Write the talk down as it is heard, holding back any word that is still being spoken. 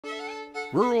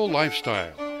Rural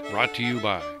Lifestyle, brought to you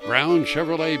by Brown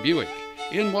Chevrolet Buick.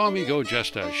 In Wamego,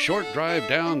 just a short drive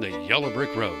down the yellow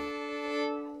brick road.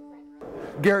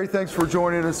 Gary, thanks for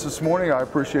joining us this morning. I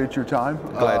appreciate your time.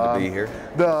 Glad to be here.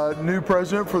 The new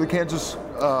president for the Kansas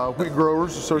Wheat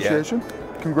Growers Association.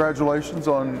 Yeah. Congratulations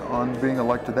on being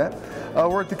elected that.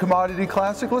 We're at the Commodity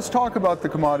Classic. Let's talk about the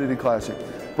Commodity Classic.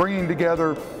 Bringing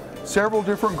together several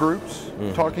different groups,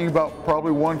 talking about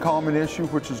probably one common issue,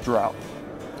 which is drought.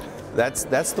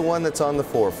 That's the one that's on the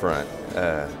forefront.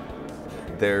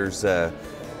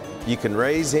 You can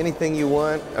raise anything you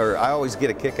want, or I always get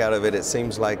a kick out of it. It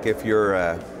seems like if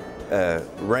you're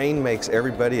rain makes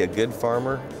everybody a good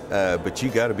farmer, but you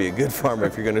got to be a good farmer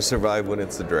if you're going to survive when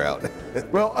it's a drought.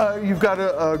 Well, you've got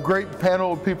a great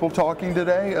panel of people talking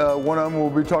today. One of them will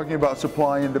be talking about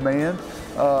supply and demand.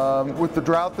 With the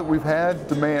drought that we've had,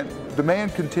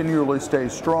 demand continually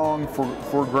stays strong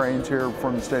for grains here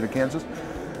from the state of Kansas.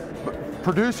 But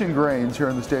producing grains here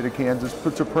in the state of Kansas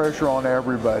puts a pressure on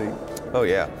everybody. Oh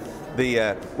yeah.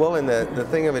 The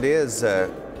thing of it is,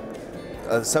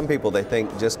 some people, they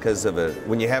think just because of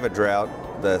when you have a drought,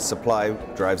 the supply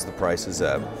drives the prices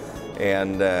up,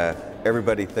 and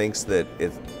everybody thinks that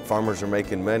if farmers are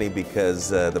making money because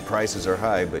the prices are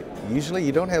high, but usually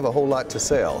you don't have a whole lot to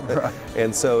sell. Right.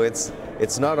 And so it's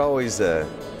not always a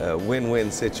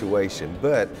win-win situation,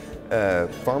 but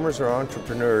farmers are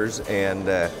entrepreneurs, and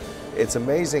it's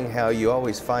amazing how you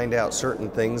always find out certain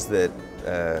things that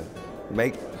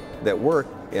work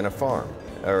in a farm,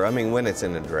 or I mean when it's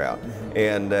in a drought,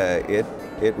 and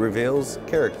it reveals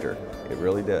character. It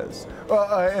really does.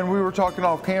 And we were talking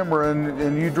off camera,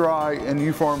 and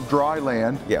you farm dry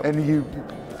land, yep. And you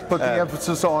put the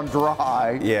emphasis on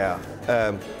dry. Yeah.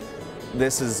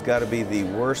 This has got to be the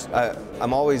worst.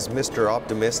 I'm always Mr.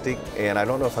 Optimistic, and I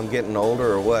don't know if I'm getting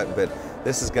older or what, but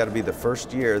this has got to be the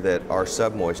first year that our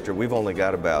submoisture, we've only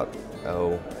got about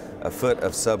a foot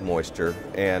of submoisture,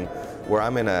 and where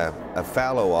I'm in a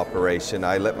fallow operation,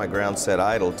 I let my ground set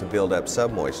idle to build up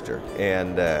submoisture,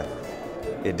 and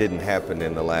it didn't happen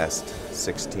in the last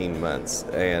 16 months.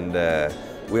 And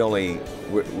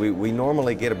we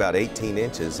normally get about 18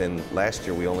 inches, and last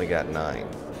year we only got 9.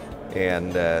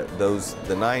 And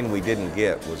the 9 we didn't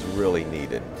get was really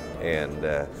needed.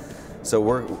 And so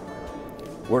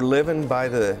we're living by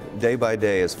the day by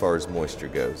day as far as moisture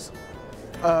goes.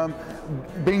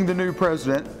 Being the new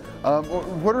president,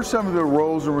 what are some of the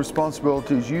roles and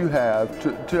responsibilities you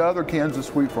have to other Kansas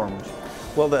wheat farmers?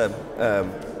 Well,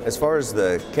 as far as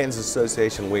the Kansas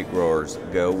Association Wheat Growers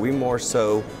go, we more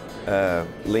so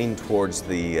lean towards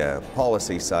the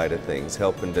policy side of things,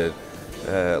 helping to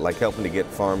get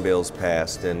farm bills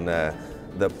passed, and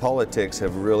the politics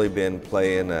have really been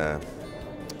playing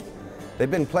they've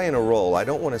been playing a role. I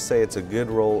don't want to say it's a good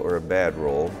role or a bad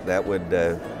role. That would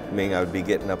mean I would be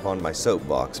getting up on my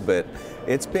soapbox, but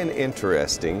it's been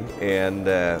interesting, and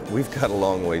we've got a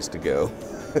long ways to go.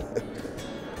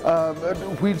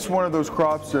 Wheat's one of those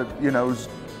crops that,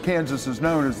 Kansas is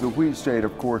known as the wheat state,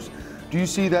 of course. Do you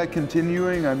see that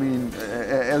continuing? I mean,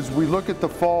 as we look at the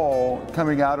fall,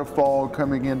 coming out of fall,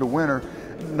 coming into winter,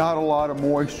 not a lot of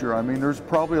moisture. I mean, there's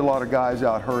probably a lot of guys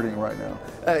out hurting right now.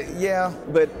 Yeah,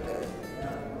 but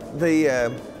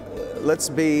let's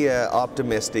be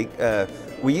optimistic.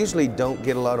 We usually don't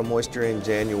get a lot of moisture in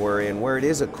January, and where it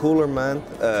is a cooler month,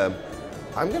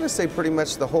 I'm going to say pretty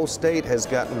much the whole state has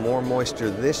gotten more moisture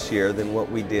this year than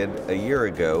what we did a year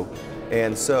ago.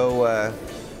 And so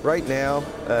right now,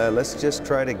 let's just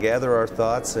try to gather our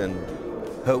thoughts and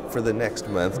hope for the next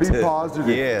month. Be positive.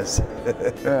 Yes.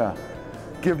 Yeah.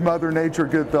 Give Mother Nature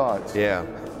good thoughts. Yeah.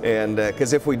 And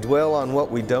because if we dwell on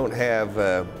what we don't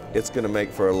have, it's going to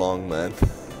make for a long month.